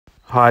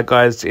Hi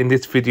guys, in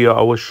this video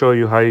I will show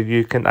you how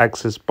you can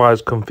access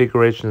BIOS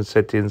configuration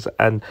settings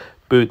and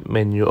boot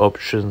menu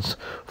options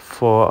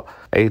for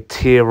a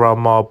Terra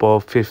Marble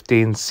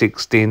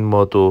 1516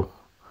 model.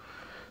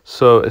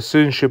 So as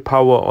soon as you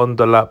power on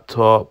the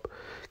laptop,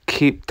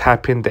 keep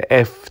tapping the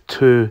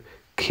F2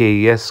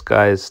 key. Yes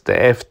guys, the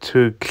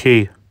F2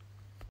 key.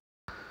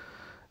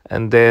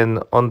 And then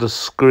on the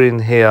screen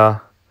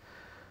here,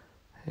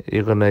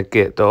 you're gonna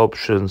get the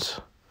options.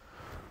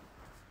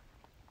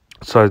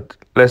 So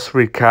let's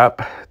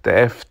recap. The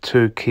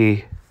F2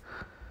 key,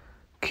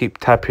 keep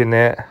tapping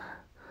it,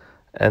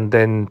 and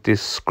then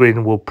this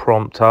screen will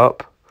prompt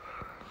up.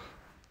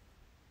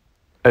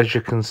 As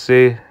you can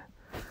see,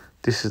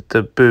 this is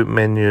the boot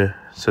menu,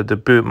 so the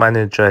boot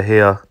manager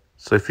here.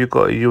 So if you've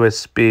got a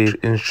USB,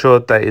 ensure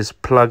that it's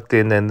plugged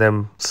in and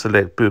then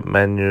select boot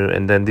menu,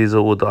 and then these are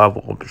all the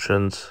other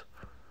options.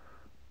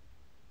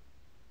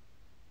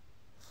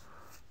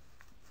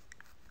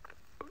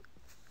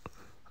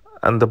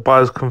 And the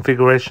BIOS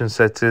configuration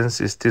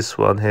settings is this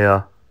one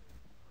here.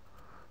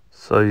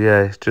 So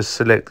yeah, just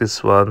select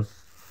this one,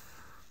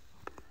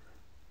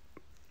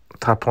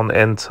 tap on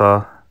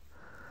enter.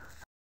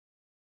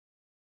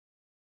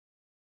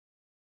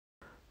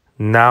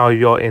 Now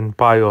you're in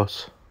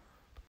BIOS.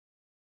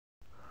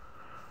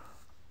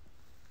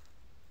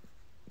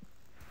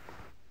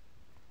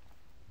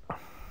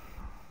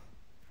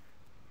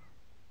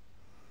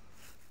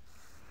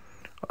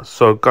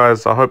 So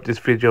guys, I hope this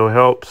video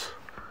helps.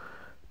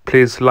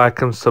 Please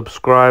like and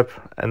subscribe,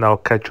 and I'll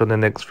catch you on the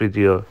next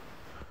video.